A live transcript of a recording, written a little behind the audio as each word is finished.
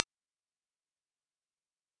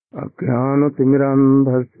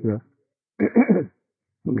अज्ञानतिमिरान्धस्य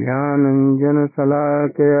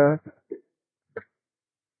ज्ञानञ्जनशलाकया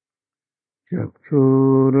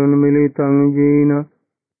चक्षुरुन्मिलितं येन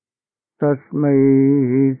तस्मै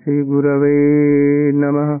श्रीगुरवे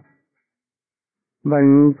नमः।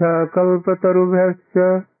 वञ्चाकल्पतरुभ्यश्च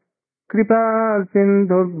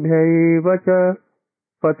कृपासिन्धुभ्यैव च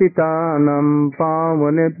पतितानां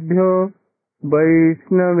पावनेभ्यो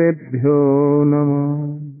वैष्णवेभ्यो नमः।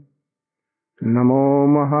 नमो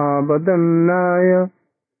महावदन्नाय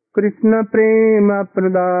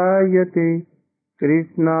कृष्णप्रेमप्रदायते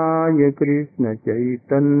कृष्णाय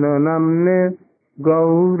कृष्णचैतन्यनाम्ने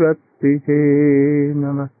गौरत्रिषे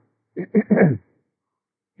नमः।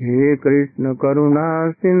 हे कृष्ण करुणा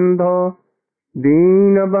सिंधो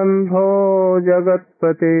दीनबंधो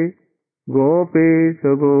जगत्पते गोपेश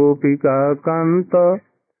गोपिका कांत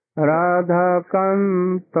राधा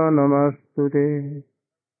कांत नमस्तुते।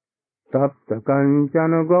 तप्त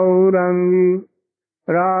कंचन गौरांगी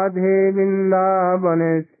राधे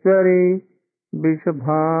वृंदावनेश्वरी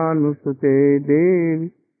वृषभानुसुते देवी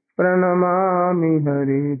प्रणमामि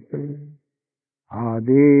हरिप्रिये।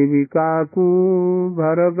 आदेवी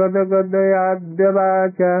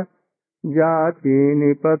काकूभरगदगदयाद्यवाचा जाति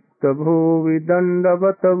निपत्तभुवि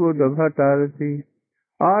दण्डवत बुधभटर्षि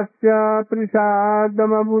आस्या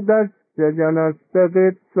प्रसादमबुधस्य जनस्य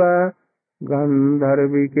कृत्वा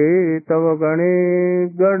गन्धर्विके तव गणे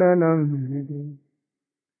गणनम्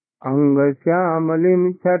अङ्गश्यामलिं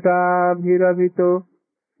छटाभिरभितो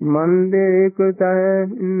मन्दिरे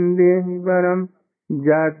कृतैर्देवरम्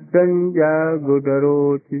जाड्डञ्जा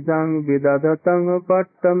गुडरोचितं विदधतं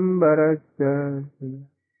पट्टम्बरस्य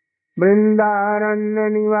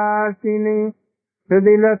बृन्दारण्यनिवासिनि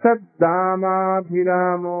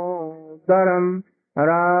हृदिलसद्दामाभिरामोदरं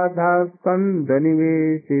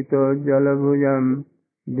राधास्कन्दनिवेशितो जलभुजं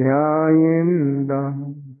ध्यायेन्दम्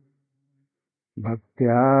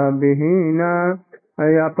भक्त्या विहीना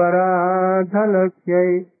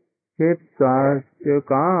अपराधलक्ष्यै चित्स्वास्य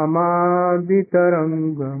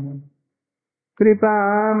कामादितरङ्गम्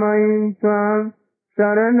कृपामयि त्वां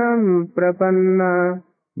शरणं प्रपन्ना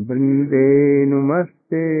वृन्दे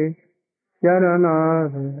नुमस्ते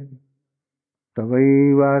शरणार्थ।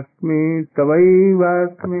 तवैवास्मि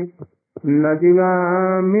न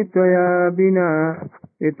जीवामि त्वया विना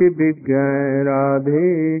इति विज्ञाय राधे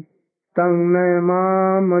तं नय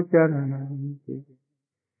माम चरणम्।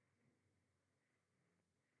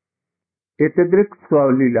 एतदृक्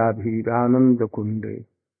स्वलीलाभिरानंद कुंडे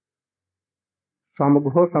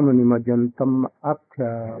समघोषमनिमज्जन्तम्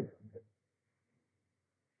आख्या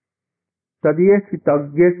तदीयसि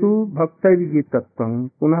तज्ञेषु भक्तैर्गीतत्वं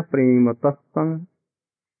पुनः प्रेम तत्त्वं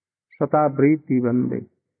शतावृत्ति वंदे।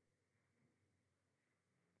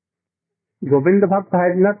 Govind Bhakt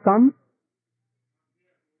has not come.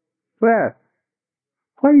 Where?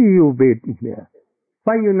 Why you wait here?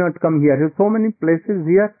 Why you not come here? There are so many places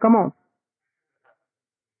here. Come on.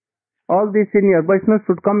 All these senior Vaishnavas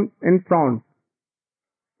should come in front.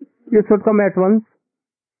 You should come at once.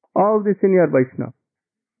 All the senior Vaishnavas.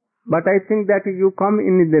 But I think that you come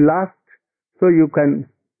in the last, so you can.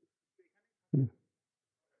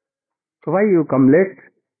 So why you come late?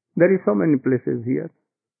 There is so many places here.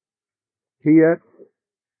 Here.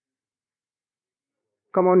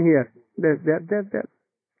 Come on here. There.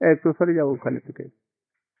 एक तो sir जाओ खाने पे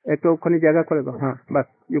एक तो खाने जगह करेगा हाँ बस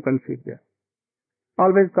you can sit there.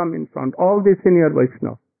 Always come in front. All the senior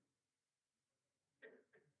Vaishnava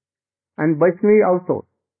and Vaishnavi also.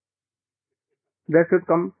 They should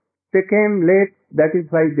come. They came late. That is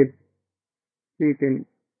why they sit in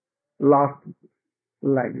last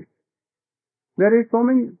line. There is so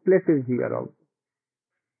many places here also.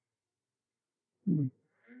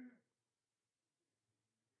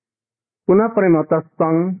 पुनः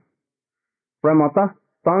प्रेमतस्तं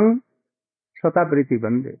शतावृत्ति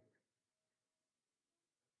बंदे।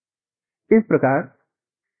 इस प्रकार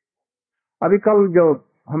अभी कल जो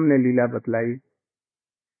हमने लीला बतलाई,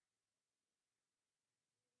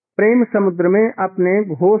 प्रेम समुद्र में अपने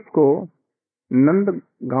घोष को, नंद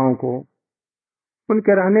गांव को,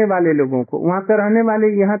 उनके रहने वाले लोगों को, वहां के रहने वाले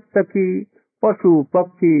यहाँ तक कि पशु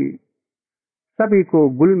पक्षी सभी को,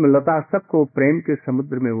 गुल्म लता सबको प्रेम के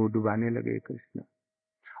समुद्र में वो डुबाने लगे कृष्ण,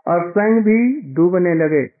 और स्वयं भी डूबने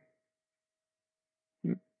लगे।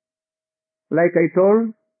 Like I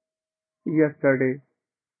told yesterday,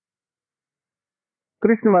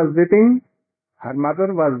 Krishna was weeping, her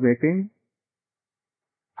mother was weeping,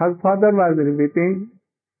 her father was weeping,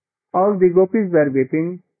 all the gopis were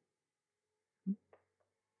weeping,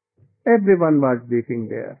 everyone was weeping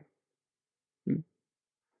there.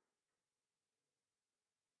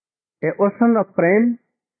 A ocean of prem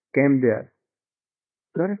came there.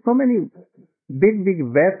 There are so many big, big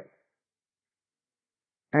waves,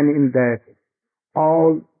 and in that,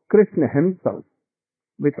 all Krishna himself,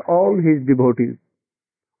 with all his devotees,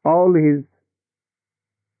 all his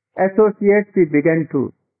associates, he began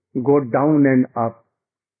to go down and up.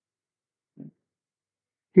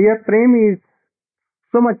 Here, prem is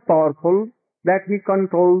so much powerful that he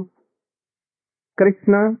controls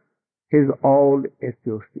Krishna, his all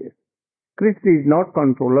associates. Krishna is not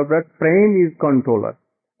controller, but prem is controller.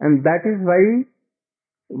 And that is why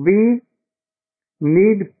we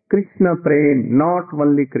need Krishna prem, not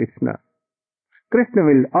only Krishna. Krishna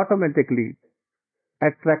will automatically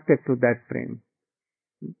attracted to that prem.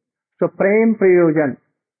 So prem prayojan.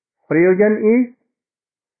 Prayojan is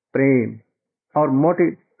prem. Our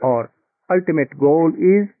motive or ultimate goal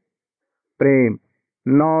is prem,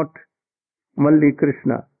 not only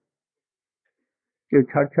Krishna. ये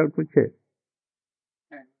छाड़ पूछे.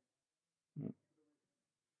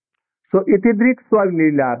 So itidrik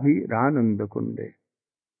swagleela bhi ranand kunde.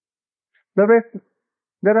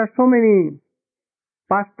 There are so many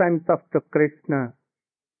pastimes of the Krishna.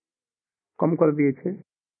 कम कर दिए थे.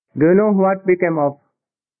 Do you know what became of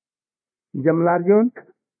Jamalarjun?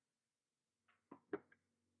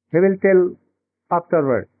 He will tell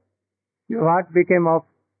afterwards what became of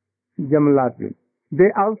Jamalarjun.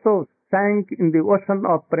 They also sank in the ocean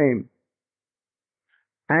of prem,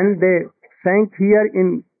 and they sank here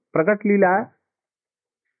in Pragat Leela,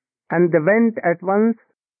 and they went at once.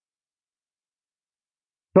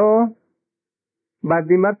 So, by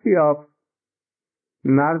the mercy of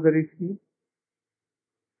Narada Rishi,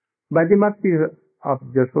 by the mercy of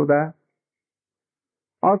Jashoda,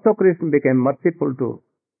 also Krishna became merciful to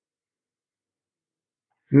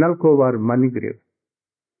Nalkovar Manigriv.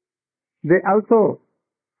 They also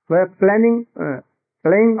were playing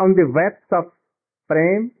on the waves of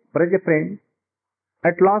prem, Braja prem.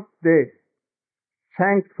 At last they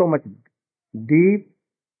sank so much deep,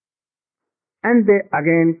 and they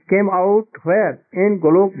again came out where? In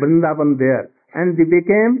Golok Vrindavan there. And they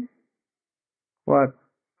became what?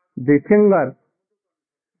 The singer,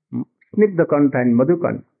 Snigdakanta and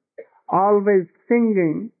Madhukant, always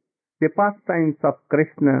singing the pastimes of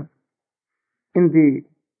Krishna in the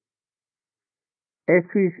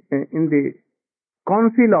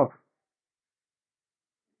council of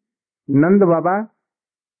Nanda Baba,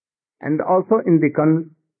 and also in the council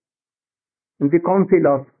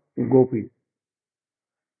of Gopis.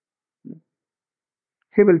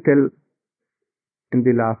 She will tell in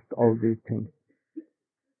the last all these things.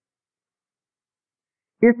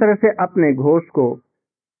 इस तरह से अपने घोष को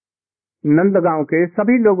नंदगांव के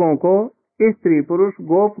सभी लोगों को, स्त्री पुरुष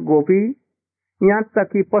गोप गोपी, यहाँ तक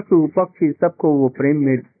कि पशु पक्षी, सबको वो प्रेम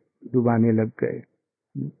में डुबाने लग गए,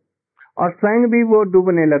 और स्वयं भी वो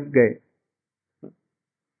डूबने लग गए.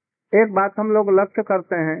 एक बात हम लोग लक्ष्य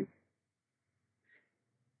करते हैं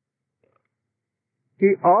कि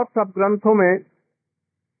और सब ग्रंथों में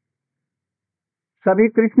सभी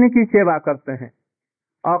कृष्ण की सेवा करते हैं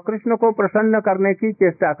और कृष्ण को प्रसन्न करने की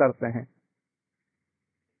चेष्टा करते हैं,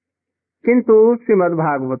 किंतु श्रीमद्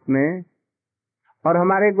भागवत में और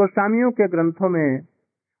हमारे गोस्वामियों के ग्रंथों में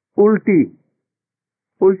उल्टी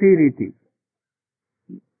रीति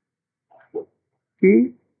की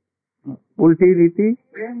उल्टी रीति.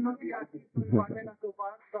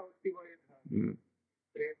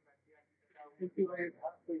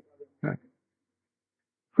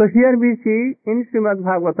 So here we see in Srimad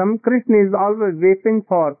Bhagavatam, Krishna is always waiting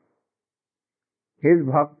for his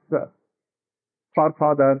bhaktas, for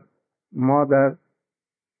father, mother,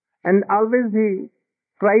 and always he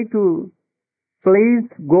try to please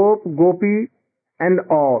gopi and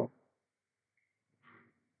all.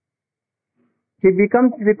 He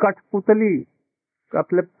becomes the Katputali.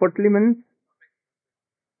 Katputali means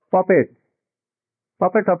puppet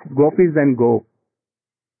of gopis and gop.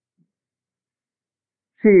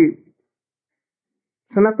 See,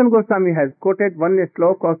 Sanatana Goswami has quoted one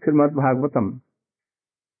sloka of Srimad Bhagavatam,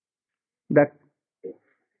 that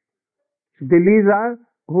the Leelas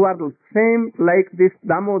who are the same like this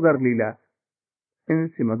Damodar Leela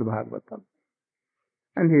in Srimad Bhagavatam.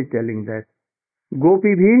 And he is telling that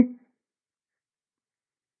गोपी भी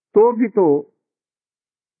तो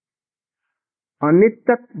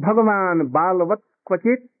अनित्य भगवान बालवत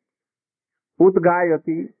क्वचित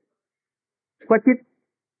उद्गायति क्वचित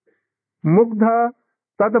मुग्ध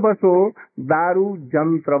तदवशो दारू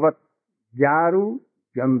जंत्रवत.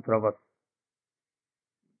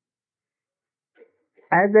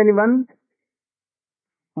 As anyone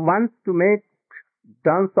wants to make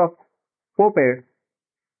dance of puppets,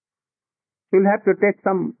 you'll have to take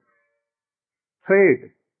some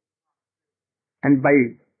thread, and by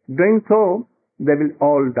doing so, they will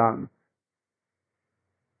all dance.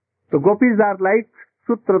 So gopis are like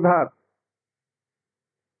Sutradhar,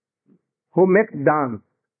 who make dance,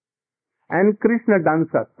 and Krishna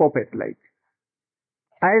dancer, puppet like.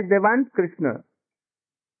 As they want Krishna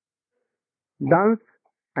dance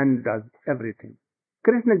and does everything.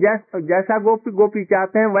 Krishna जैसा गोपी गोपी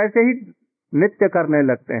चाहते हैं वैसे ही नृत्य करने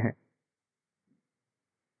लगते हैं.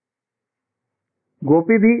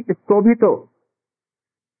 गोपी भी इसको भी तो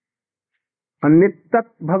नित्य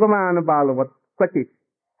भगवान बालवत क्वचित.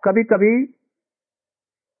 कभी कभी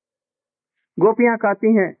गोपियां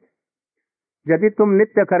कहती हैं यदि तुम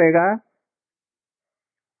नृत्य करेगा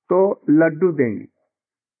तो लड्डू देंगी,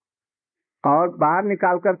 और बाहर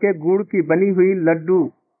निकाल करके गुड़ की बनी हुई लड्डू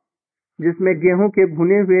जिसमें गेहूं के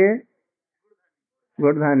भुने हुए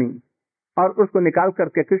गुड़धानी, और उसको निकाल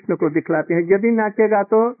करके कृष्ण को दिखलाते हैं, यदि नाचेगा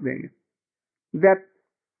तो देंगे. That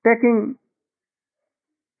taking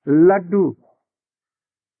Laddu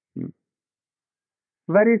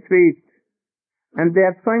very sweet, and they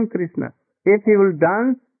are showing Krishna. If he will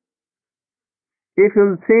dance, if he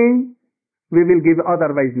will sing, we will give,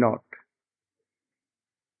 otherwise not.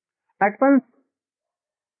 At once,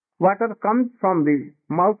 water comes from the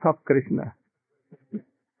mouth of Krishna,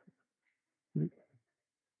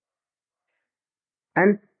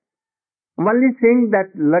 and only seeing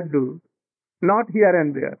that laddu, not here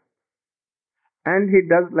and there, and he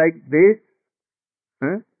does like this,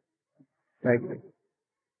 huh? Like this.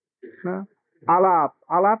 Huh? Alap,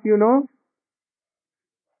 alap, you know,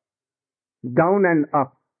 down and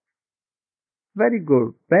up. Very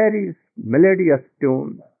good, very melodious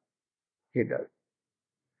tune he does.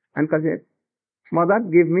 And says, Mother,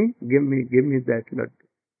 give me that laddu.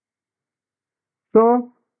 So,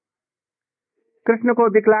 Krishna को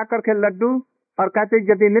दिखला करके लड्डू, और कहते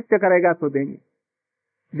यदि नृत्य करेगा तो देंगे,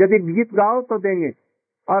 यदि गीत गाओ तो देंगे.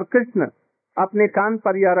 और कृष्ण अपने कान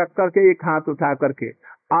पर यह रख करके एक हाथ उठा करके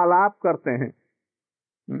आलाप करते हैं.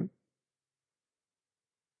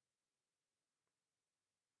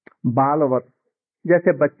 बालवत,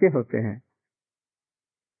 जैसे बच्चे होते हैं.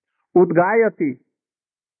 उद्गायति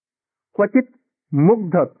क्वचित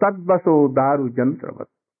मुग्ध तद्वसो दारु जंत्रवत.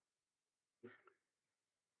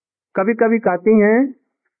 कभी कभी कहती हैं,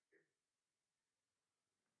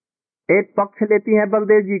 एक पक्ष लेती है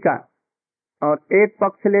बलदेव जी का और एक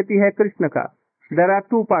पक्ष लेती है कृष्ण का. There are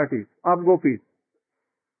two parties of gopis.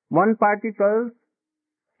 One party tales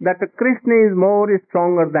that Krishna is more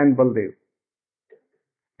stronger than Baldev,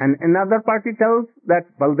 and another party tells that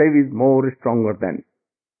Baldev is more stronger than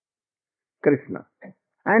Krishna.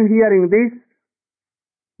 And hearing this,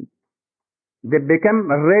 they become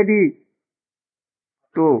ready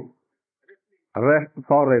to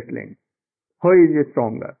for wrestling. Who is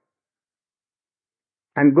stronger?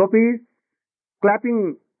 And gopis clapping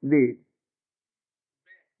the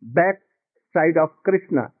back side of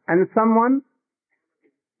Krishna and someone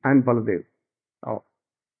and Baldev. Oh.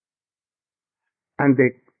 And they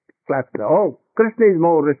clap. Oh, Krishna is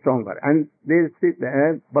more stronger. And they say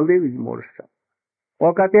Baldev is more strong.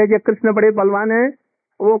 वो कहते हैं जो कृष्ण बड़े बलवान है,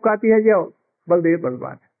 वो कहती है जो बलदेव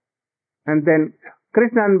बलवान है. And then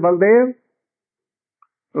Krishna and Baldev,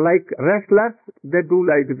 like wrestlers, they do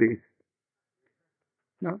like this.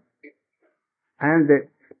 No? And they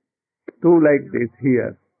do like this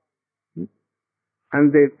here.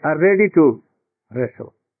 And they are ready to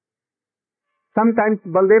wrestle. Sometimes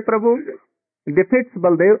Baldev Prabhu defeats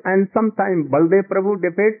Baldev, and sometimes Baldev Prabhu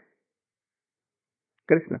defeats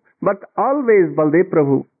Krishna. But always Baldev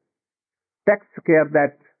Prabhu takes care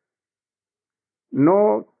that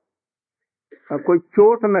no कोई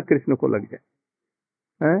चोट न कृष्ण को लग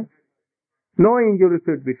जाए. No injury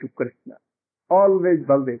should be to Krishna. Always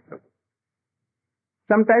Baldev Prabhu.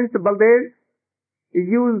 Sometimes Baldev is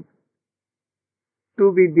used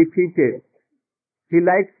to be defeated. He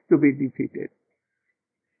likes to be defeated.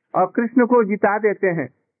 और कृष्ण को जिता देते हैं,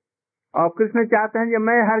 और कृष्ण चाहते हैं कि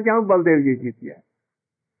मैं हार जाऊं, बलदेव जी जीत जाए.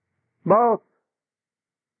 बहुत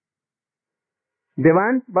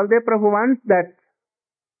देवान बलदेव प्रभु wants that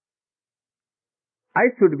I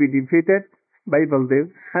should be defeated by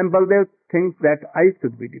Baldev, and Baldev thinks that I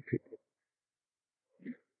should be defeated.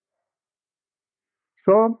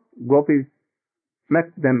 So gopis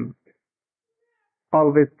make them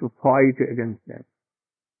always to fight against them.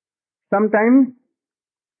 Sometimes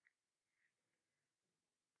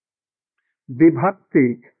विभक्ति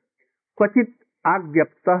क्वचित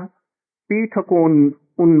आज्ञप्तः पीठकोन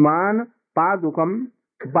उन्मान पादुकम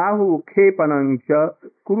बाहु खेपनं च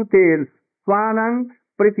कुरुतेर स्वानं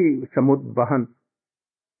प्रति समुद्वहन.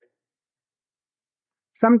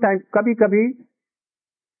 Sometimes कभी कभी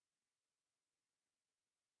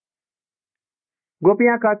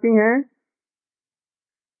गोपियां कहती हैं,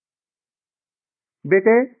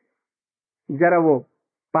 बेटे जरा वो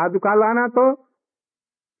पादुका लाना तो।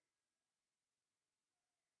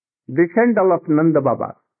 The sandal of Nanda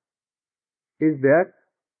Baba is there.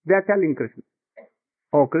 They are telling Krishna,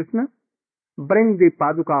 oh Krishna, bring the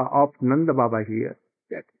paduka of Nanda Baba here.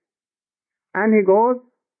 And he goes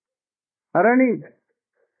running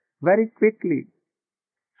very quickly.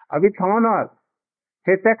 With honor,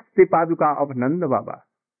 he takes the paduka of Nanda Baba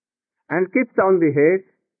and keeps on the head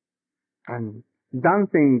and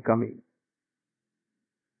dancing coming.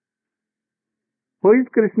 Who is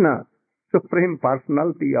Krishna? Supreme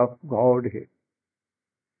Personality of Godhead.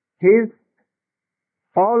 He is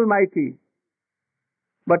Almighty.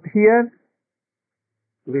 But here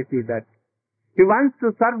we see that he wants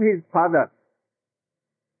to serve his father.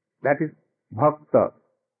 That is Bhakta.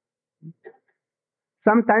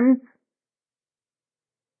 Sometimes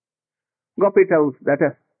Gopi tells that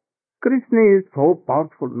Krishna is so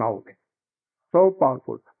powerful now. So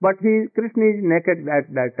powerful. But Krishna is naked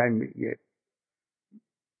at that time. Yes.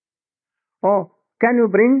 Oh, can you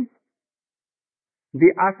bring the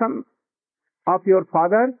asan of your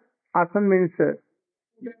father? Asan means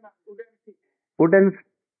wooden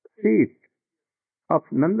seat of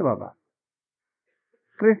Nanda Baba.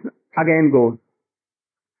 Krishna again goes.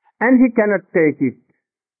 And he cannot take it.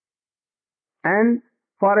 And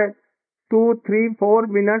for 2, 3, 4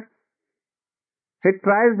 minutes, he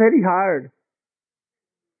tries very hard.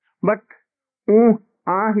 But he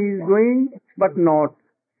is going, but not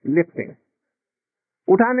lifting.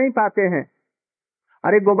 उठा नहीं पाते हैं।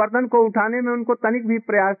 अरे गोवर्धन को उठाने में उनको तनिक भी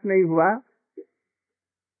प्रयास नहीं हुआ।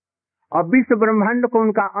 और विश्व ब्रह्मांड को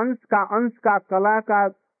उनका अंश का कला का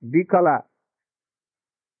विकला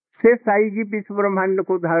से साई जी विश्व ब्रह्मांड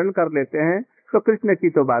को धारण कर लेते हैं, तो कृष्ण की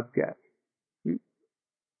तो बात क्या है।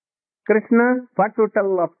 Krishna, what to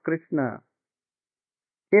tell of Krishna,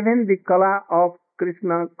 even the कला ऑफ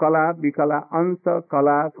कृष्ण, कला विकला, अंश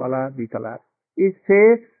कला कला विकला, it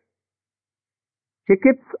says he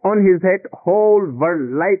keeps on his head whole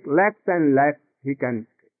world like lakhs and lakhs he can.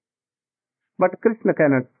 But Krishna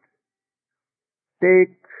cannot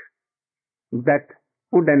take that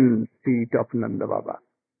wooden seat of Nanda Baba.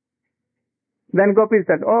 Then Gopi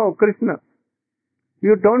said, oh Krishna,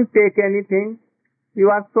 you don't take anything.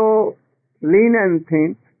 You are so lean and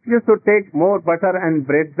thin. You should take more butter and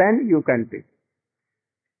bread than you can take.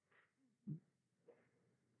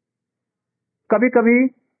 कभी कभी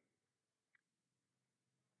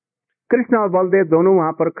कृष्ण और बलदेव दोनों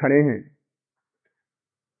वहां पर खड़े हैं।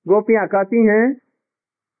 गोपियां कहती हैं,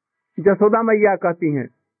 जसोदा मैया कहती हैं,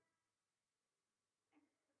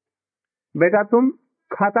 बेटा तुम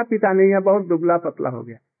खाता पीता नहीं है, बहुत दुबला पतला हो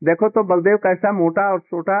गया। देखो तो बलदेव कैसा मोटा और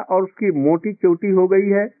छोटा, और उसकी मोटी चोटी हो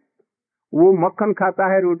गई है। वो मक्खन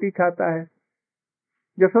खाता है, रोटी खाता है।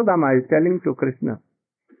 जसोदा माँ is telling to Krishna,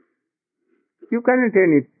 you can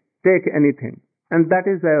take anything and that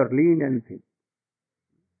is your lean and thing.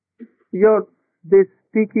 Your this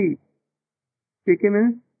टिकी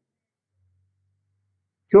मीन्स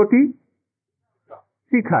चोटी,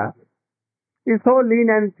 शिखा is so lean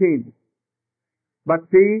and thin. But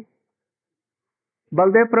C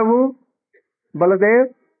Baladev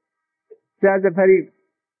has a very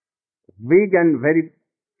big and very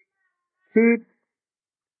cheap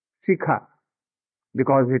shikha,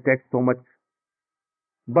 because he takes so much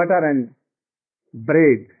butter and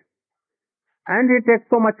bread, and he takes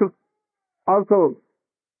so much also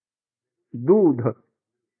doodh,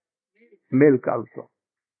 milk also.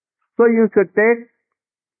 So you should take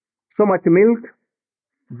so much milk,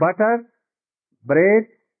 butter,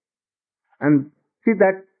 bread, and see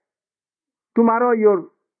that tomorrow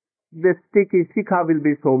this sticky shikha will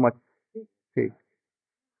be so much thick.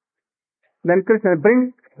 Then Krishna,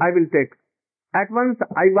 bring, I will take. At once,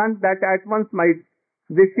 I want that at once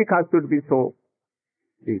this shikha should be so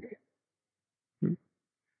big.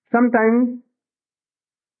 Sometimes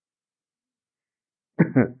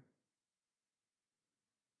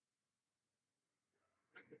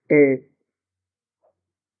a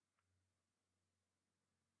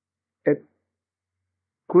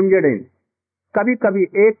कुंजड़िन, कभी कभी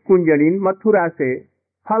एक कुंजड़िन मथुरा से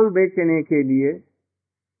फल बेचने के लिए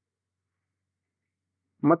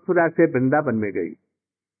मथुरा से वृंदावन में गई।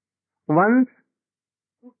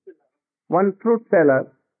 One fruit seller,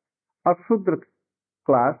 a Shudra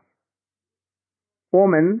class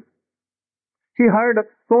woman, she heard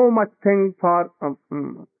so much thing for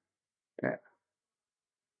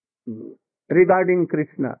regarding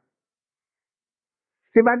Krishna.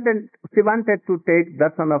 She wanted to take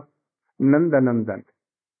darshan of Nandanandan.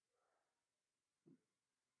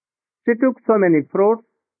 She took so many fruits,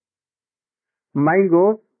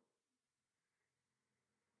 mangoes,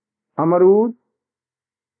 amarud,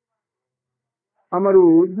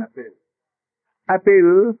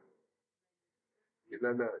 apple,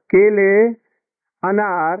 केले,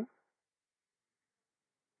 अनार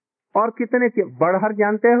और कितने के बड़हर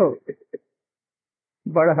जानते हो?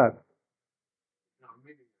 बड़हर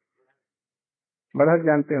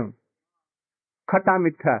जानते हो? खट्टा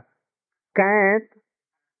मीठा, कैंट,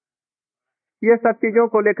 ये सब चीजों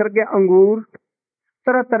को लेकर के, अंगूर,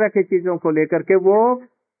 तरह तरह की चीजों को लेकर के वो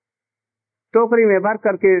टोकरी में भर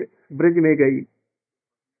करके ब्रिज में गई.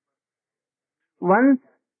 Once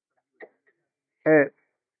a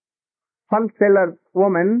wholesaler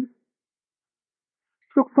woman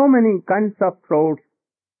took so many kinds of fruits,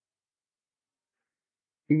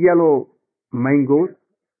 yellow mangoes,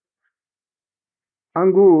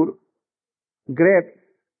 angur, grapes,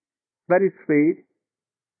 very sweet,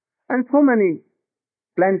 and so many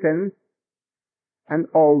plantains and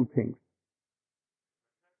all things.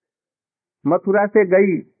 Mathura से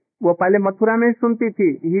गई. वो पहले मथुरा में सुनती थी.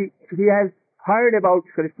 He has heard about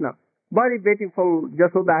Krishna. Very beautiful.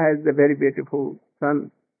 Jasoda has a very beautiful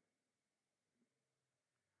son.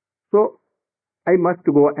 So I must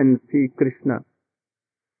go and see Krishna.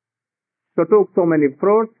 So took so many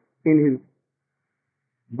fruits in his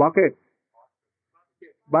basket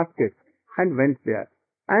and went there.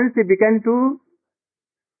 And she began to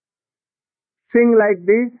sing like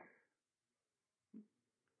this.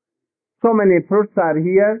 So many fruits are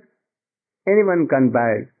here, anyone can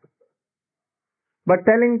buy. But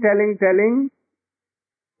telling,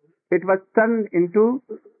 it was turned into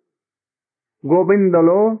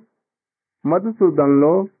Govindalo,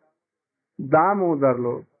 Madhusudanlo,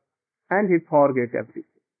 Damodarlo, and he forget everything.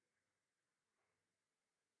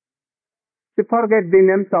 She forget the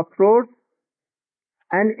names of fruits,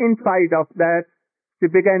 and in spite of that, she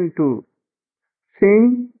began to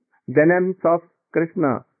sing the names of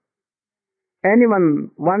Krishna.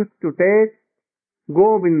 Anyone wants to take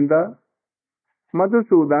Govinda,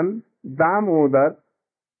 Madhusudan, Damodar,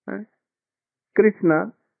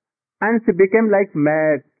 Krishna, and she became like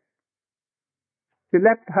mad. She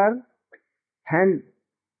left her hand,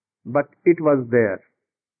 but it was there.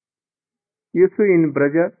 You see in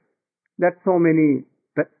Braja that so many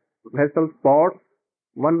vessel pots,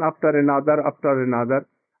 one after another,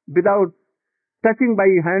 without touching by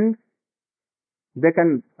hand, they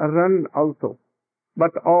can run also,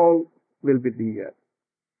 but all will be there.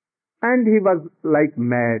 And he was like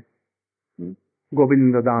mad.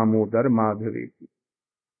 Govinda Damodar Madhavi.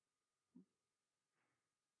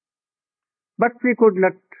 But she could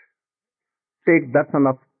not take darshan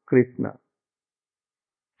of Krishna.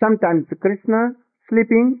 Sometimes Krishna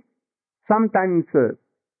sleeping, sometimes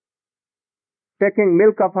taking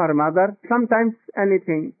milk of her mother, sometimes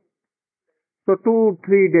anything. So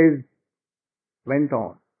 2-3 days went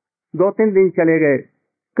on. 2-3 दिन चले गए.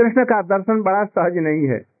 कृष्ण का दर्शन बड़ा सहज नहीं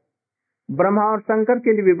है. ब्रह्मा और शंकर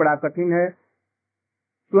के लिए भी बड़ा कठिन है.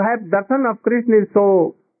 To have darshan of Krishna is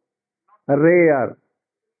so rare.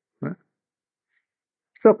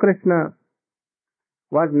 So Krishna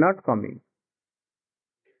was not coming.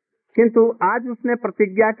 किंतु आज उसने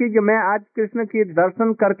प्रतिज्ञा की कि मैं आज कृष्ण की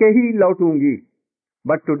दर्शन करके ही लौटूंगी.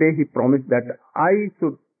 But today he promised that I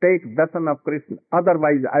should take darshan of Krishna,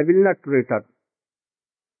 otherwise I will not return.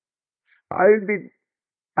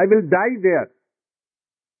 I will die there.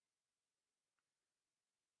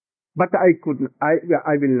 But I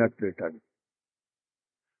will not return.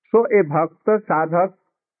 So a bhakta sadhak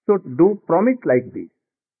should do promise like this.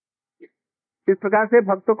 इस प्रकार से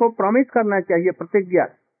भक्तों को promise करना चाहिए, प्रतिज्ञा.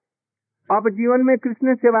 अब जीवन में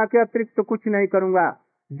कृष्ण सेवा के अतिरिक्त तो कुछ नहीं करूंगा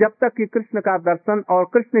जब तक कि कृष्ण का दर्शन और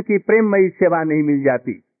कृष्ण की प्रेममयी सेवा नहीं मिल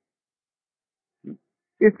जाती.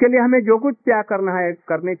 इसके लिए हमें जो कुछ त्याग करना है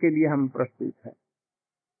करने के लिए हम प्रस्तुत हैं.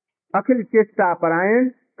 अखिल चेष्टा परायण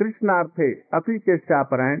कृष्णार्थे, अखिल चेष्टा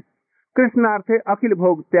परायण कृष्णार्थे अखिल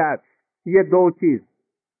भोग त्याग, ये दो चीज.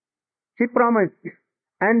 He promised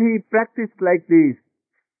and he practiced like this.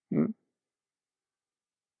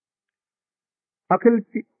 अखिल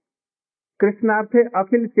कृष्णार्थे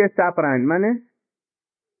अखिल चेष्टा परायण माने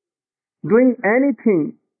doing anything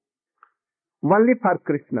only for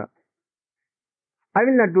Krishna. I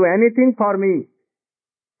will not do anything for me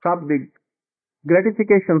from the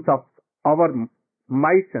gratifications of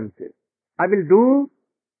my senses. I will do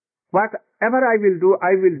whatever I will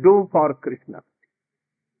do for Krishna.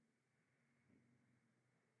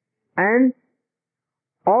 And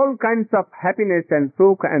all kinds of happiness and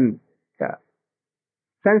sukh and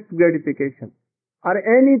sense gratification or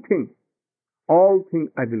anything, all things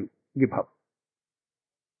I will give up.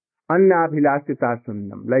 Annabhilasita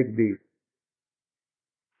Sundam, like this.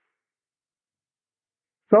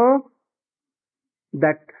 So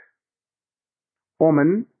that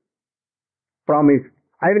woman promised,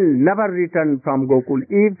 I will never return from Gokul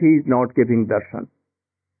if he is not giving darshan.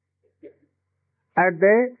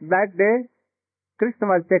 That day, Krishna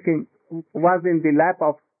was in the lap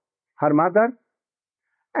of her mother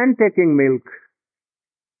and taking milk.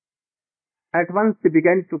 At once she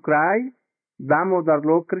began to cry, Damodar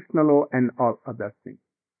lo, Krishna lo, and all other things.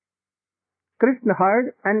 Krishna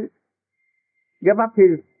heard and gave up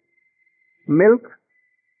his milk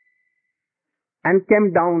and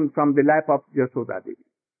came down from the lap of Yashoda Devi.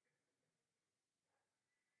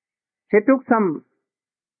 He took some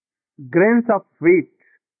grains of wheat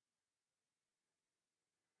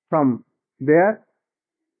from there,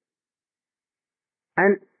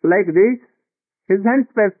 and like this, his hands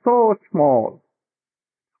were so small.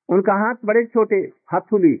 उनका हाथ बड़े छोटे,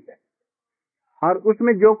 हथुली, और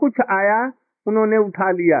उसमें जो कुछ आया उन्होंने उठा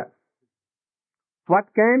लिया. What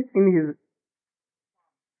came in his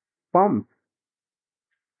palms,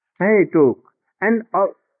 he took, and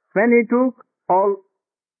when he took, all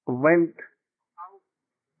went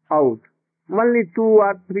out. Only 2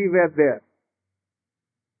 or 3 were there,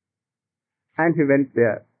 and he went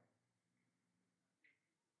there.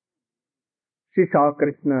 She saw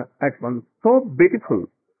Krishna at once, so beautiful.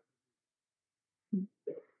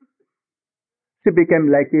 She became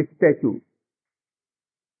like a statue.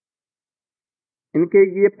 इनके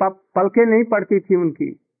ये पलकें नहीं पड़ती थी उनकी,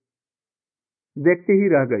 देखती ही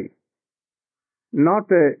रह गई. Not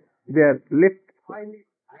their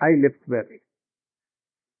eyelids were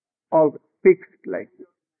all fixed like this.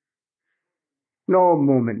 No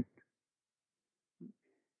movement.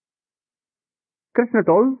 Krishna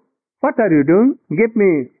told, what are you doing? Give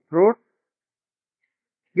me fruits.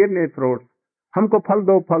 Give me fruits. हमको फल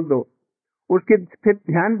दो, फल दो. उसके फिर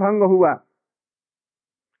ध्यान भंग हुआ.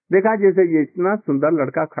 देखा जैसे ये इतना सुंदर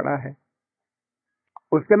लड़का खड़ा है,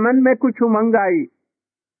 उसके मन में कुछ उमंग आई.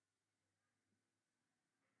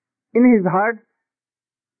 In his heart,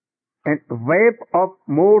 a wave of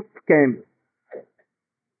mirth came.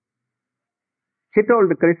 She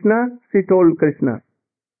told Krishna,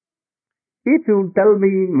 if you tell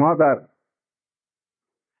me, mother,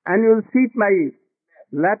 and you will sit my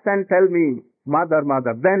lap and tell me, mother,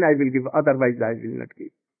 mother, then I will give, otherwise I will not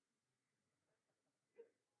give.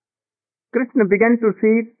 Krishna began to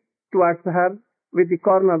sit towards her with the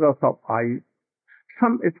corners of eyes,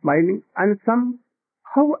 some smiling and some,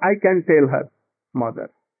 how I can tell her, mother,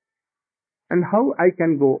 and how I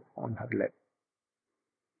can go on her lap.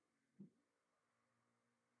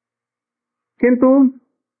 किंतु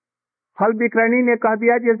फल विक्रयणी ने कह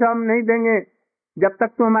दिया, जैसे हम नहीं देंगे, जब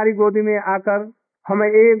तक तू हमारी गोदी में आकर हमें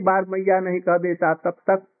एक बार मैया नहीं कह देता, तब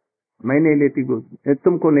तक मैं नहीं लेती गोदी,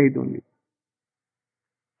 तुमको नहीं दूंगी.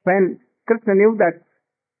 When Krishna knew that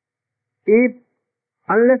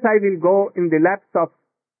unless I will go in the laps of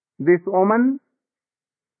this woman,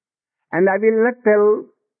 and I will not tell,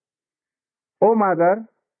 oh mother,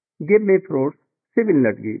 give me fruits, she will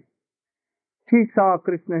not give. She saw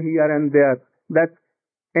Krishna here and there, that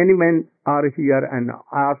any men are here and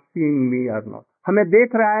are seeing me or not. हमें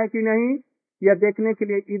देख रहा है कि नहीं, या देखने के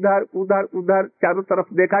लिए इधर उधर उधर चारों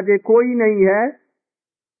तरफ देखा जाए, कोई नहीं है,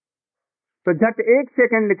 तो झट 1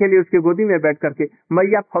 सेकंड के लिए उसकी गोदी में बैठ करके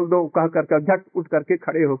मैया फल दो कह करके झट उठ करके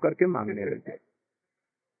खड़े होकर के मांगने लगे.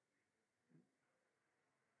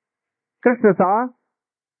 Krishna saw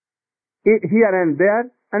here and there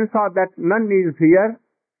and saw that none is here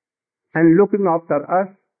and looking after us.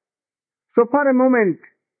 So for a moment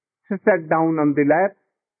she sat down on the lap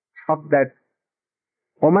of that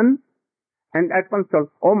woman and at once told,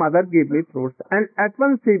 oh mother, give me fruits. And at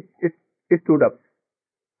once he stood up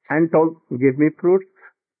and told, give me fruits.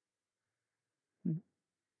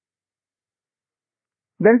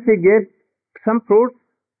 Then she gave some fruits.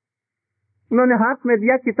 उन्होंने हाथ में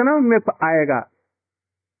दिया, कितना उनमें आएगा.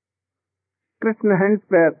 Krishna hands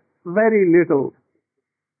were very little.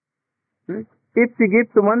 If she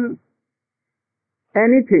gives one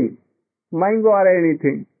anything, mango or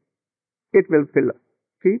anything, it will fill up.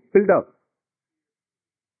 See, filled up.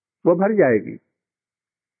 वो भर जाएगी.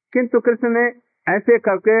 किंतु कृष्ण ने ऐसे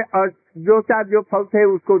करके और जो चार जो फल थे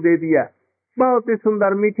उसको दे दिया. बहुत ही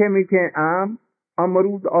सुंदर मीठे मीठे आम,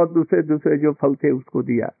 अमरूद और दूसरे दूसरे जो फल थे उसको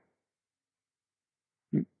दिया.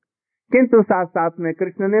 किंतु साथ साथ में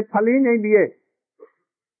कृष्ण ने फल ही नहीं दिए,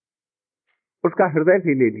 उसका हृदय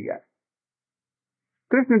भी ले लिया.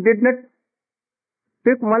 Krishna did not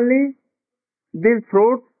pick only these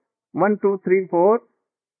fruits 1, 2, 3, 4,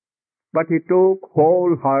 but he took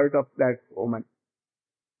whole heart of that woman.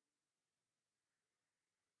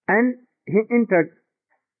 and he entered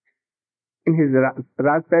in his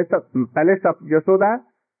Raj palace of Jashoda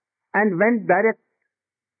and went direct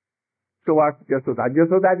towards Jashoda,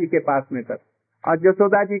 Jasoda जी के पास में तक, और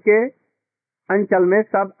जसोदा जी के अंचल में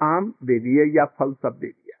सब आम दे दिए या फल सब दे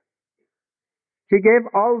दिया. He gave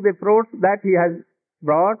all the fruits that he has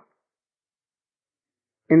brought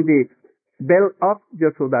in the bell of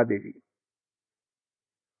Jashoda Devi.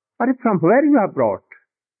 अरे from where you have brought?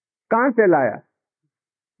 कहां से लाया?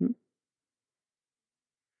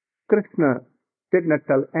 Krishna did not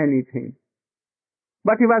tell anything,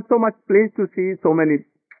 but he was so much pleased to see so many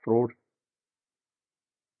fruits.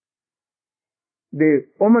 The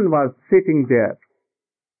woman was sitting there,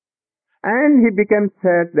 and he became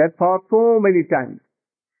sad that for so many times,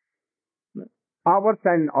 hours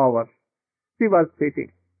and hours, she was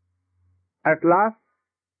sitting. At last,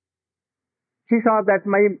 she saw that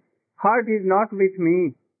my heart is not with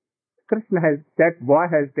me. Krishna has, that boy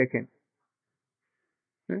has taken.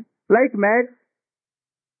 Like mad,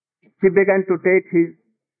 she began to take his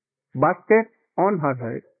basket on her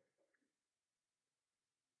head.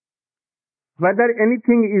 Whether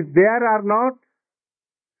anything is there or not,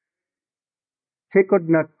 she could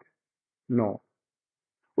not know.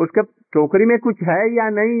 उसके टोकरी में कुछ है या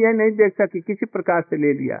नहीं, ये नहीं देख सकी, किसी प्रकार से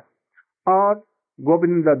ले लिया और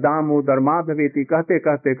गोविंद दामोदर माधवेति कहते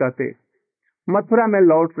कहते कहते मथुरा में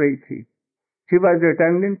लौट रही थी. She was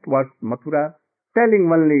returning towards Mathura, telling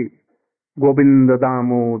only Govind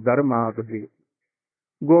Damodar माधवेति,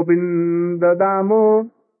 Govind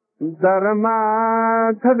Damodar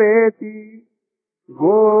माधवेति,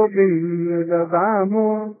 Govind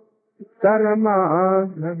Damodar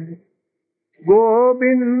माधवेति,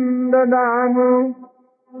 Govind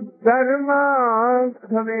Damodar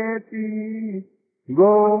माधवेति,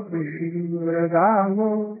 Govind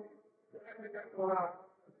Damodar.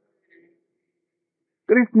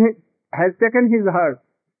 Krishna has taken his heart,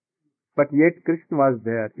 but yet Krishna was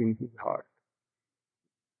there in his heart.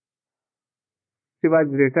 She was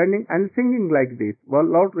returning and singing like this. वो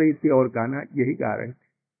लौट रही थी और गाना यही गा रही थी.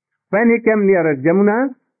 When he came near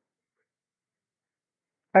Jamuna,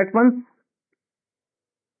 at once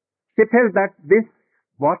she felt that this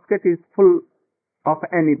basket is full of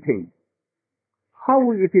anything.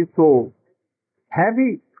 How it is so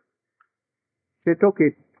heavy? She took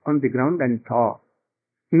it on the ground and saw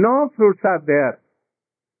no fruits are there,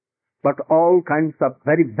 but all kinds of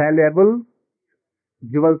very valuable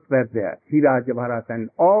jewels were there. Hira, Javaharat and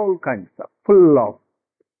all kinds of full of.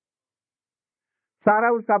 सारा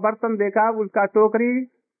उसका बर्तन देखा, उसका टोकरी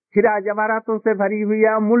हीरा जवाहरातों से भरी हुई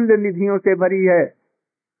है, मूल्य निधियों से भरी है.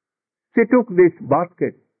 She took this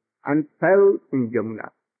basket and fell in Jamuna.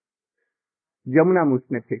 Jamuna में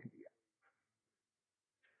उसने फेंक दिया.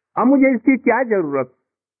 अब मुझे इसकी क्या जरूरत?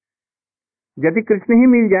 यदि कृष्ण ही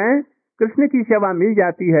मिल जाए, कृष्ण की सेवा मिल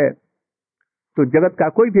जाती है, तो जगत का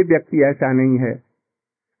कोई भी व्यक्ति ऐसा नहीं है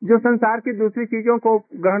जो संसार की दूसरी चीजों को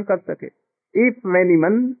ग्रहण कर सके. If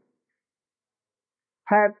anyone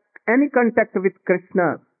had any contact with Krishna,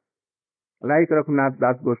 like Raghunath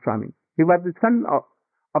Das Goswami, he was the son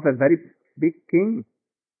of a very big king.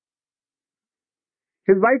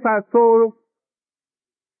 His wife was so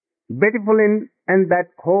beautiful in that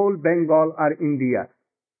whole Bengal or India.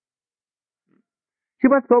 She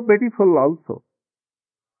was so beautiful also.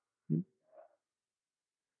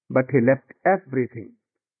 But he left everything.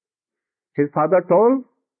 His father told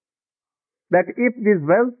that if this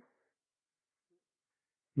wealth,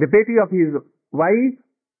 the beauty of his wife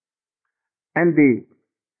and the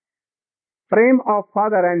prem of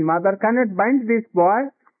father and mother cannot bind this boy,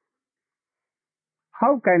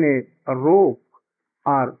 how can a rope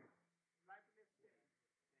or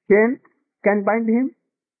chain can bind him?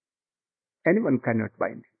 Anyone cannot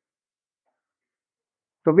bind him.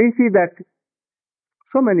 So we see that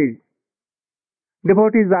so many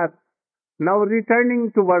devotees are now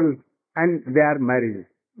returning to world and they are marrying.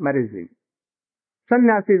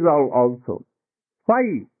 Sannyasis also.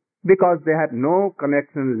 Why? Because they have no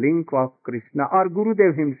connection, link of Krishna or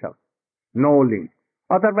Gurudev himself. No link.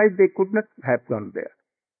 Otherwise they could not have gone there.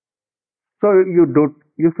 So you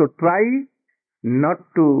should try not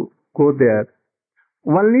to go there.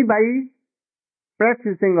 Only by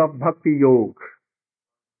practicing of Bhakti Yoga.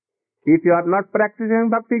 If you are not practicing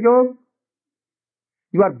Bhakti Yoga,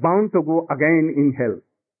 you are bound to go again in hell.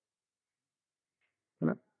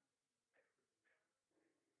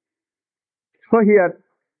 So here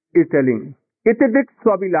is telling, Itidik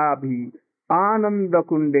swabilabhi ananda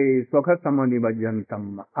kunde swakhasamani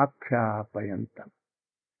vajantam akshyapayantam.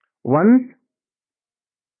 Once,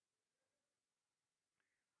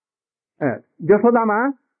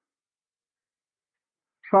 Jasodama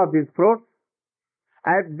saw these fruits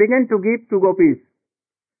and began to give to gopis,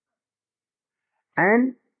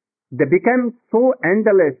 and they became so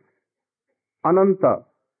endless, ananta,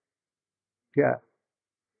 yeah,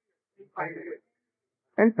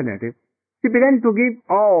 infinite. She began to give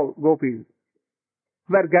all gopis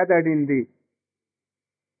were gathered in the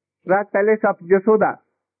Raj palace of Yashoda,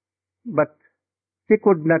 but she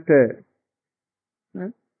could not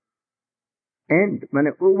end, माने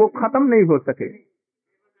वो खत्म नहीं हो सके,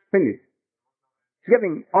 finish.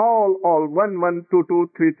 Giving all, 1, 1, 2,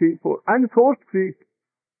 2, 3, 3, 4, and so sweet.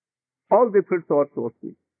 All the fruits are so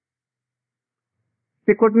sweet.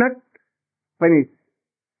 She could not finish.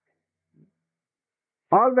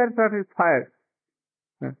 All were satisfied,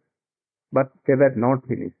 but they were not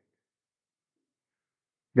finished.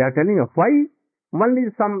 They are telling you why only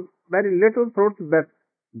some very little fruits that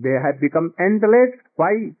they have become endless.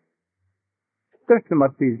 Why? Krishna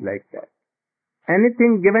Murti is like that.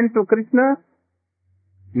 Anything given to Krishna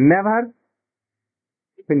never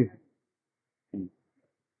finishes.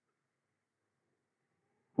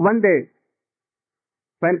 One day,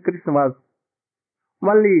 when Krishna was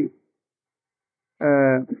only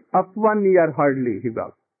of 1 year hardly, he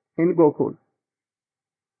was in Gokul.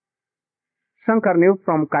 Shankar knew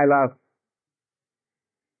from Kailas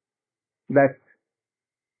that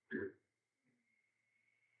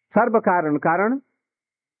सर्व कारण कारण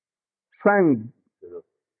स्वयं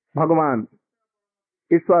भगवान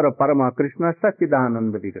ईश्वर परमा कृष्ण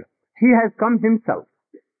सच्चिदानंद विग्रह. He has come himself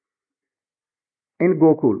in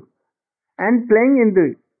Gokul and playing in the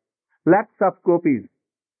laps of gopis.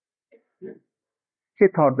 She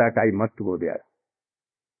thought that I must go there.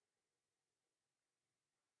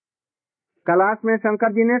 Kailash में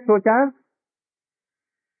शंकर जी ने सोचा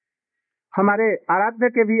हमारे आराध्य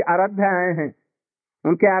के भी आराध्य आए हैं.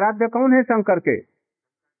 उनके आराध्य कौन है? शंकर के,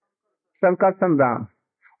 शंकर संग्राम,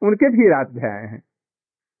 उनके भी आराध्य आए हैं.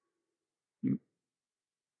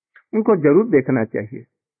 उनको जरूर देखना चाहिए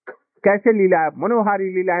कैसे लीला मनोहारी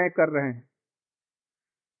लीलाएं कर रहे हैं.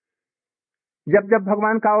 जब जब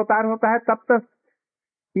भगवान का अवतार होता है तब तक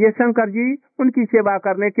ये शंकर जी उनकी सेवा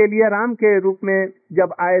करने के लिए राम के रूप में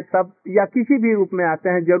जब आए तब या किसी भी रूप में आते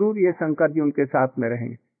हैं, जरूर ये शंकर जी उनके साथ में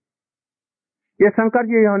रहेंगे. ये शंकर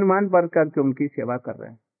जी हनुमान बन करके उनकी सेवा कर रहे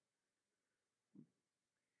हैं.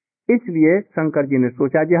 इसलिए शंकर जी ने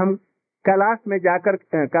सोचा कि हम कैलाश में जाकर,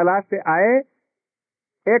 कैलाश से आए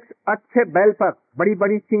एक अच्छे बैल पर बड़ी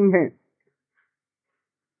बड़ी सींग हैं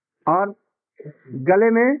और गले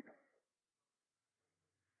में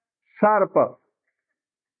सर्प,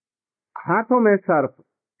 हाथों में सर्प,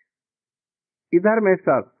 इधर में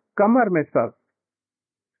सर्प, कमर में सर्प,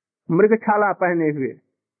 मृगछाला पहने हुए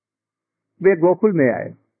वे गोकुल में आए.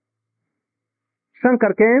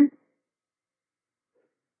 Shankar came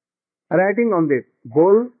riding on the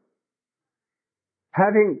bull,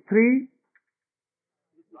 having 3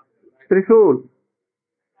 Trishul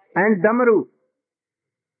and Damaru.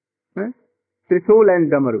 Trishul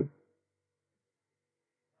and Damaru.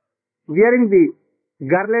 Wearing the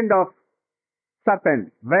garland of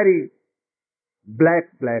serpent, very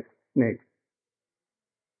black snakes.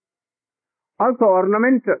 Also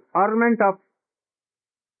ornament of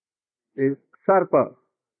serpent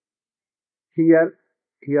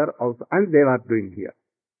here also, and they are doing here.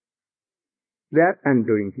 There and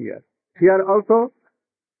doing here. Here also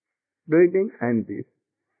doing and this.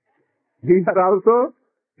 Here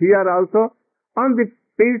also, on the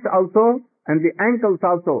feet also, and the ankles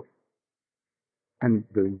also, and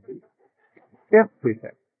doing this.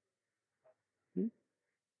 Everywhere.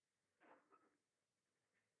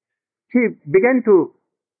 He began to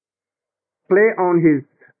play on his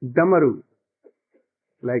damaru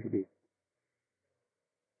like this.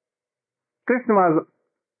 Krishna was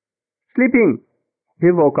sleeping.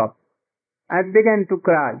 He woke up and began to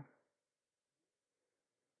cry.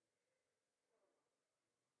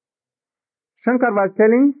 Shankar was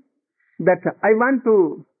telling that I want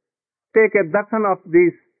to take a darshan of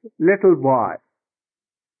this little boy.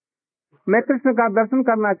 मैं कृष्ण का दर्शन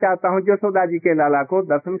करना चाहता हूँ, यशोदा जी के लाला को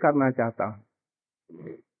दर्शन करना चाहता हूँ.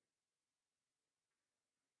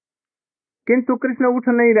 किंतु कृष्ण उठ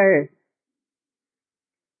नहीं रहे.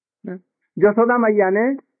 यशोदा मैया ने,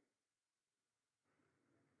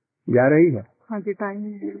 जा रही है? हाँ जी, टाइम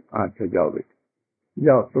है. अच्छा जाओ बेटी,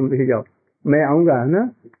 जाओ तुम भी जाओ, मैं आऊंगा है ना.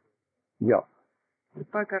 जाओ,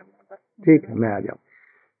 ठीक है मैं आ जाऊँ.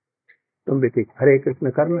 तुम भी ठीक, हरे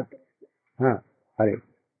कृष्ण करना. हाँ हरे,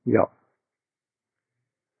 जाओ.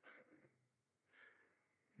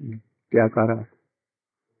 क्या कह रहा है?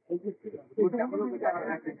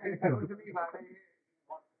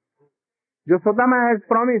 Yasodama has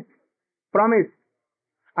promised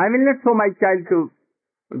I will not show my child to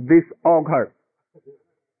this ogre.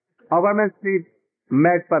 Ogre means the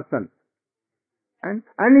mad person. And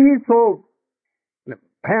he so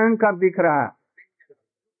भयंकर दिख रहा,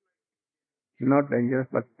 not dangerous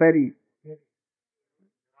but very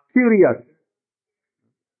furious,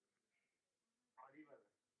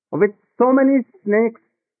 with so many snakes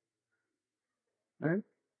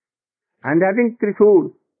and having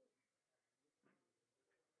trishul.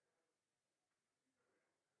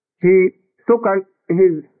 He took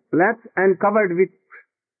his laps and covered with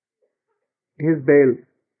his veil.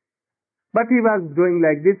 But he was doing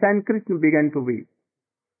like this, and Krishna began to weep.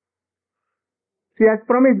 She has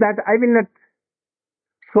promised that I will not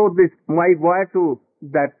show this my boy to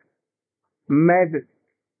that mad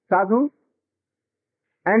sadhu.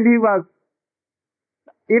 And he was,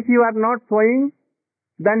 if you are not showing,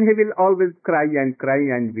 then he will always cry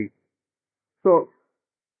and weep. So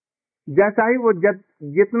जैसा ही वो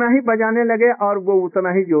जितना ही बजाने लगे और वो उतना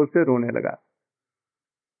ही जोर से रोने लगा.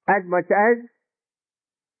 As much as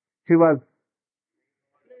he was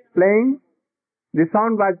playing, the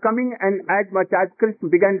sound was coming, and as much as Krishna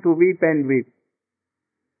began to weep and weep.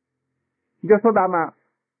 Yasodama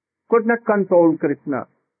could not control Krishna.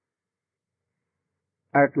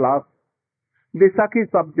 At last, the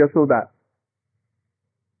Sakhis of Yasoda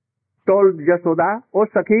told Yasoda, "O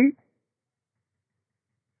Sakhi,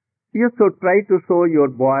 you should try to show your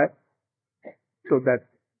boy to that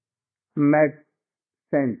mad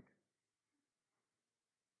saint."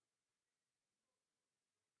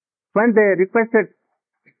 When they requested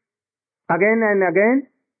again and again,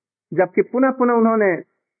 जबकि पुनः पुनः उन्होंने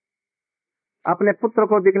अपने पुत्र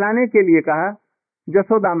को दिखलाने के लिए कहा,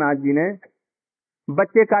 यशोदा माँ जी ने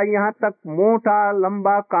बच्चे का यहाँ तक मोटा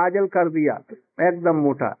लंबा काजल कर दिया, एकदम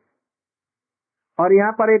मोटा, और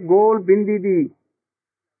यहाँ पर एक गोल बिंदी दी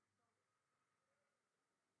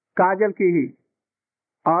काजल की ही,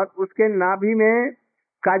 और उसके नाभि में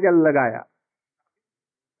काजल लगाया,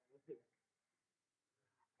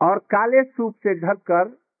 और काले सूप से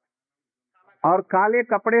ढककर और काले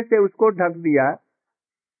कपड़े से उसको ढक दिया,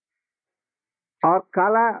 और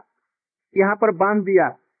काला यहाँ पर बांध दिया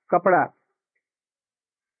कपड़ा,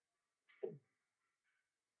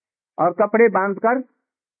 और कपड़े बांधकर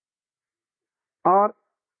और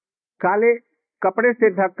काले कपड़े से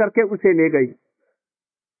ढक करके उसे ले गई.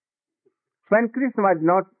 When Krishna was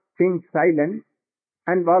not being silent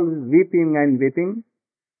and was weeping and weeping,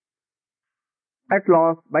 at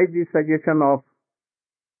last, by the suggestion of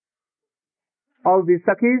all the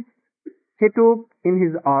Sakhis, he took in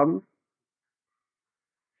his arms,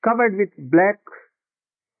 covered with black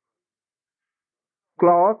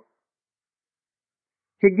cloth,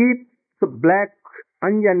 he gives black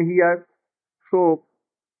anjan here, so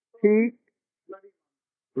he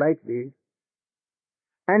like this,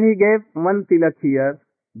 and he gave one tilak here,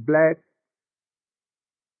 black,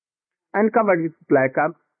 and covered with black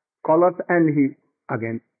colors, and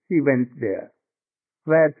he went there,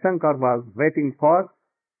 where Shankar was waiting for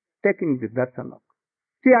taking the darshan of.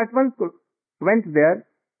 She at once went there,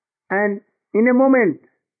 and in a moment,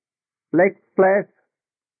 like flash,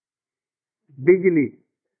 bijli,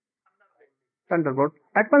 thunderbolt,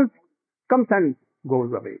 at once comes and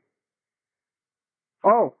goes away.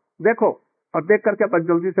 Oh, देखो, और देख करके बस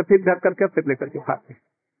जल्दी से फिर ढक करके फिर लेकर के भागते.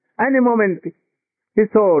 Any moment he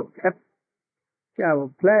saw क्या वो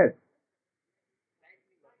flash,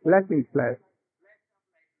 lightning flash,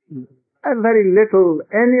 and very little,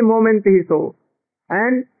 any moment he saw,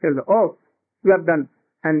 and he said, "Oh, you have done,"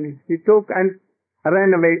 and he took and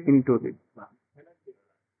ran away into this.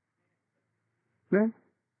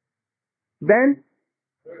 Then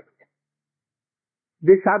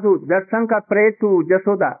the sadhu, Jashankar, prayed to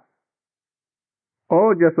Jasoda,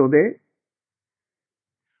 "Oh Jasode,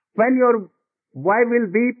 when your boy will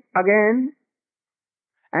weep again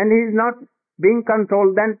and he is not being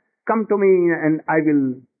controlled, then come to me and I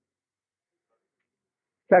will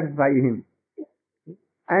satisfy him,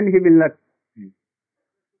 and he will not."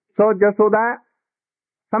 So Jasoda,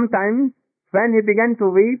 sometimes when he began to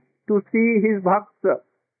weep to see his bhakta,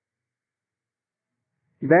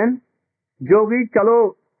 then जोगी चलो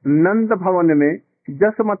नंद भवन में,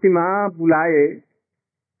 जसमती माँ बुलाए,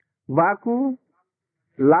 वाकू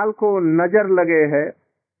लाल को नजर लगे है,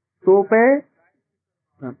 तो पे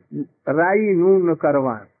राई नून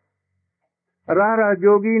करवाए. रह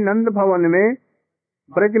जोगी नंद भवन में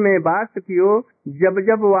ब्रज में वास कियो, जब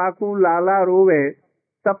जब वाकू लाला रोवे,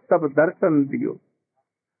 तब तब दर्शन दियो.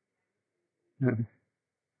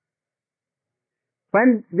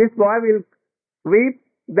 When this boy will weep,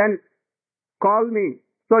 then call me.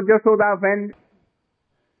 So Jasoda, when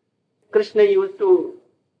Krishna used to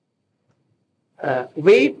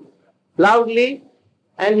weep loudly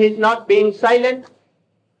and he is not being silent,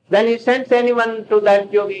 then he sends anyone to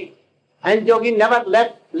that yogi, and yogi never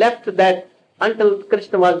left that until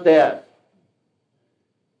Krishna was there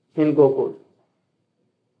in Gokul.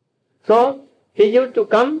 So he used to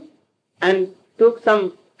come and took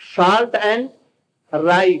some salt and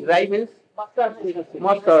rye. Rye means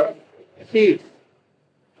mustard seeds,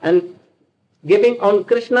 and giving on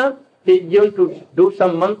Krishna, he used to do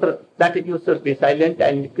some mantra that it used to be silent,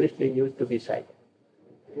 and Krishna used to be silent.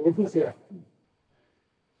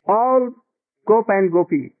 All Gop and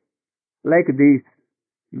Gopi like this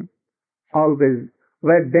always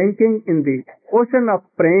were drinking in the ocean of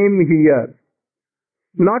prem here.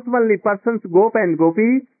 Not only persons Gop and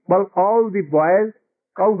Gopi, but all the boys,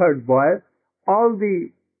 cowherd boys, all the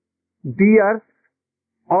deers,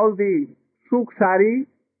 all the suksari,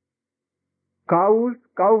 cows,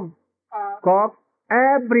 cocks,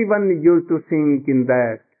 everyone used to sing in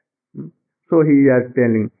that. So he is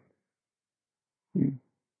telling.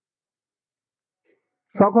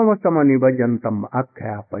 Sakhamastamani vajantam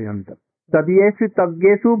akhyapayantam. Tadyesu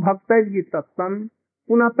tagyesu bhaktaygi tattam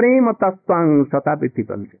puna prema tattvang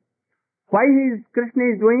satapitipante. Why Krishna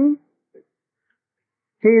is doing?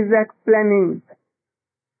 He is explaining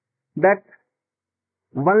that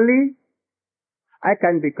only I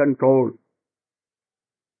can be controlled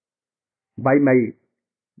by my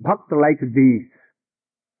bhakt like these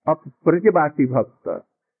of Brajavasi Bhakta.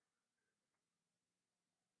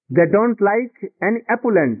 They don't like any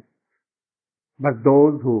opulence, but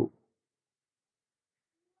those who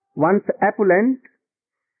want opulence,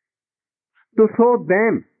 to show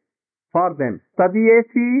them, for them.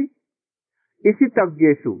 Tadyesi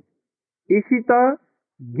isitagyesu, isita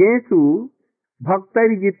gyesu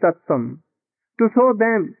bhaktarigitatsam, to show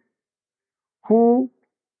them who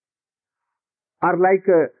are like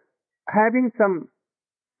having some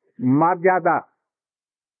marjada,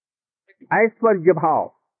 aishwarya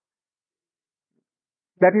bhav,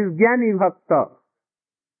 that is Jnani Bhakta,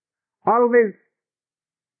 always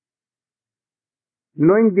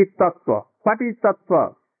knowing the Tattva. What is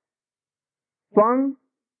Tattva? Swang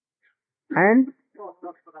and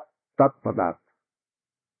Tat-Padarth.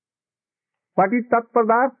 What is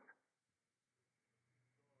Tat-Padarth?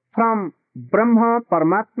 From Brahma,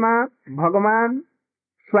 Paramatma, Bhagavan,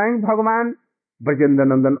 Swang Bhagavan,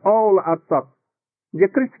 Brajendanandan, all are Tat. The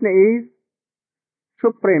Krishna is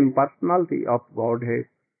Supreme Personality of Godhead.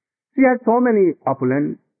 He has so many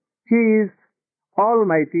opulence. He is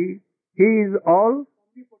Almighty. He is all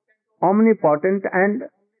omnipotent and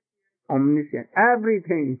omniscient.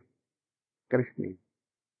 Everything Krishna.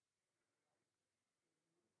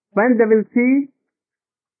 When they will see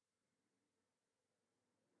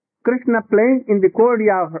Krishna playing in the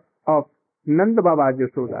courtyard of Nanda Baba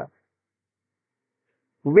Yashoda,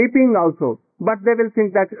 weeping also, but they will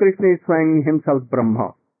think that Krishna is showing himself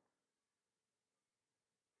Brahma.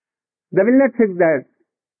 They will not think that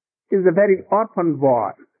he is a very orphan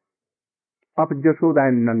boy of Yashoda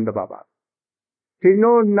and Nanda Baba. He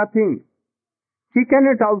knows nothing. He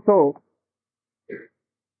cannot also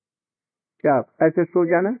ऐसे सो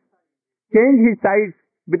जाना, change his sides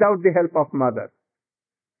without the help of mother.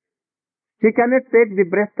 He cannot take the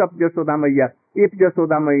breast of Yashoda Maiya if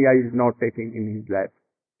Yashoda Maiya is not taking in his lap.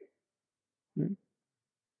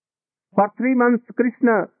 For 3 months,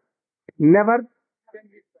 Krishna never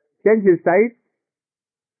changed his side.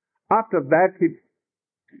 After that,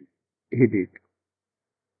 he did.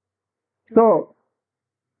 So,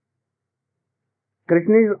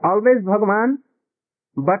 Krishna is always Bhagavan,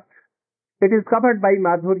 but it is covered by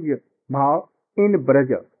Madhurya Bhav in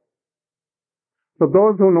Braja. So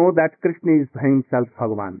those who know that Krishna is himself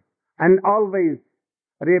Bhagavan and always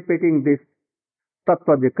repeating this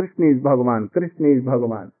Tattva, Krishna is Bhagavan, Krishna is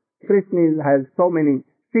Bhagavan. Krishna has so many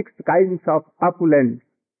 6 kinds of opulence.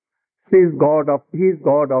 He is God of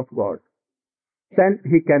God. Then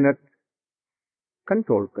he cannot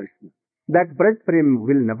control Krishna. That Braj Prem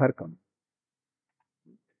will never come.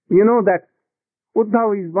 You know that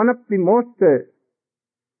Uddhav is one of the most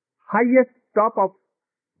highest top of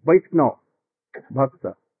Vaishnava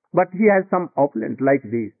Bhakta. But he has some opulence like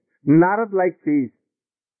this. Narad like this.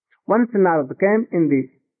 Once Narad came in the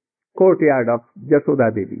courtyard of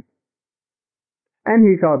Yashoda Devi, and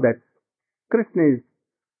he saw that Krishna is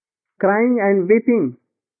crying and weeping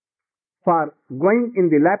for going in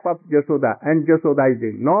the lap of Yashoda, and Yashoda is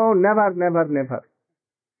saying, no, never, never, never.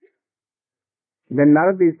 Then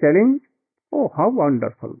Narad is telling, oh, how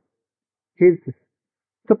wonderful. His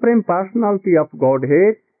Supreme Personality of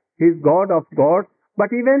Godhead, he is God of God,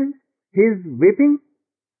 but even he is weeping.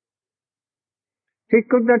 She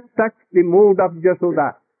could not touch the mood of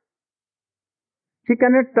Jasoda. She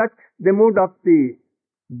cannot touch the mood of the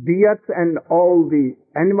deers and all the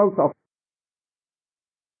animals of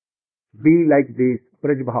be like this,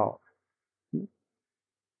 Brajbhav.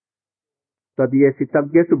 Tadyesi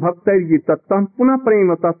tabyesu bhaktaiji tattam puna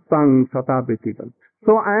prema tattang satavitikam.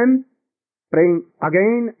 So I am praying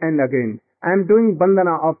again and again. I am doing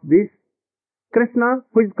bandhana of this Krishna,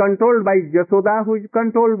 who is controlled by Jasoda, who is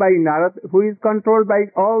controlled by Narad, who is controlled by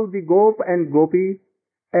all the gop and gopi,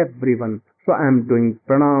 everyone. So I am doing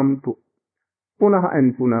pranam to punah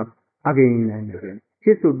and punah, again and again.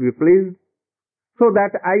 He should be pleased, so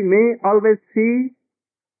that I may always see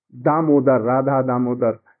Damodar, Radha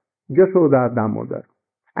Damodar, Jasoda Damodar.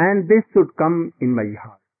 And this should come in my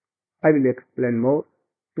heart. I will explain more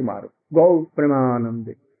tomorrow. Go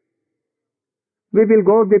Premanande. We will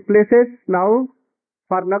go the places now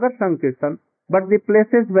for Nagar Sankirtan, but the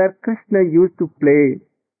places where Krishna used to play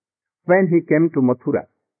when he came to Mathura.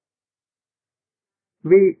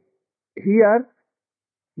 Here,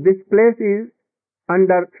 this place is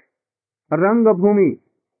under Rangabhumi,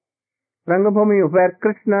 where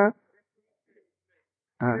Krishna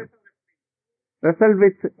wrestled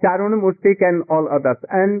with Charuna Mustik and all others,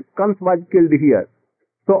 and Kans was killed here.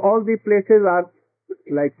 So all the places are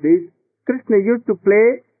like this. Krishna used to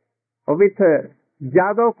play with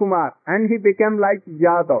Jadav Kumar, and he became like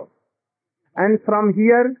Jadav. And from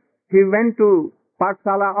here, he went to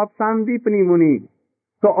Pathsala of Sandipani Muni.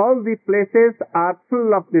 So all the places are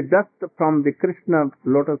full of the dust from the Krishna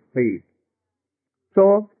lotus feet.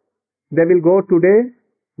 So they will go today,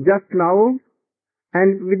 just now,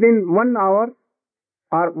 and within 1 hour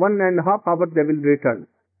or 1.5 hours they will return.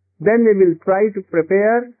 Then we will try to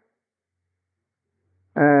prepare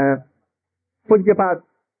Pujyapat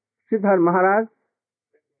Siddhar Maharaj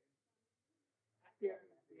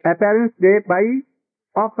appearance day by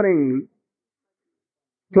offering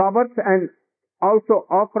flowers and also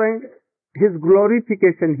offering his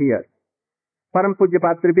glorification here. Param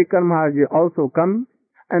Pujyapat Tribhikar Maharaj also come,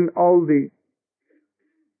 and all the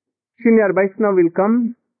senior Vaishnava will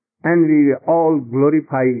come, and we will all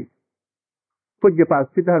glorify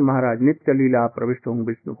Pujyapat Siddhar Maharaj, Nitya Leela Pravishtham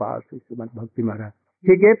Vishnupad Srimad Bhakti Maharaj.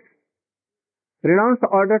 He gave renounced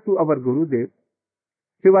order to our Gurudev.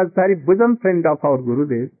 He was very bosom friend of our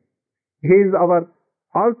Gurudev. He is our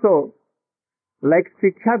also like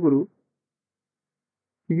Siksha Guru.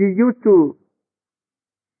 He used to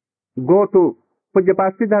go to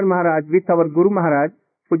Pujyapat Siddhar Maharaj with our Guru Maharaj,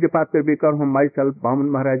 Pujyapat Tribhikar, myself, Bhaman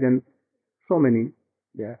Maharaj, and so many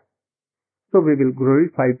there. So we will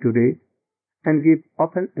glorify today and give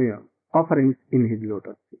offerings in his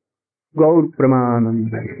lotus feet. Gaur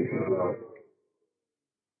Pramananda.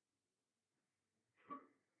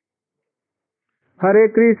 Hare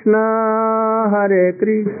Krishna, Hare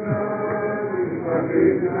Krishna,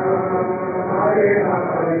 Hare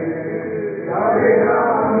Hare, Hare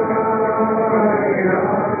Rama,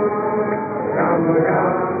 Rama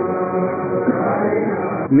Rama,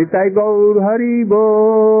 Hare Nitai Gaur Hari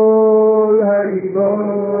Bol, Hari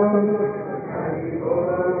Bol, Hari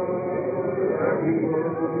Bol,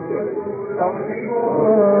 Hari Bol,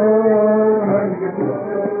 Hari Bol,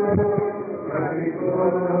 Hari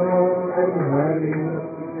Bol, Hari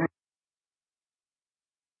Bol.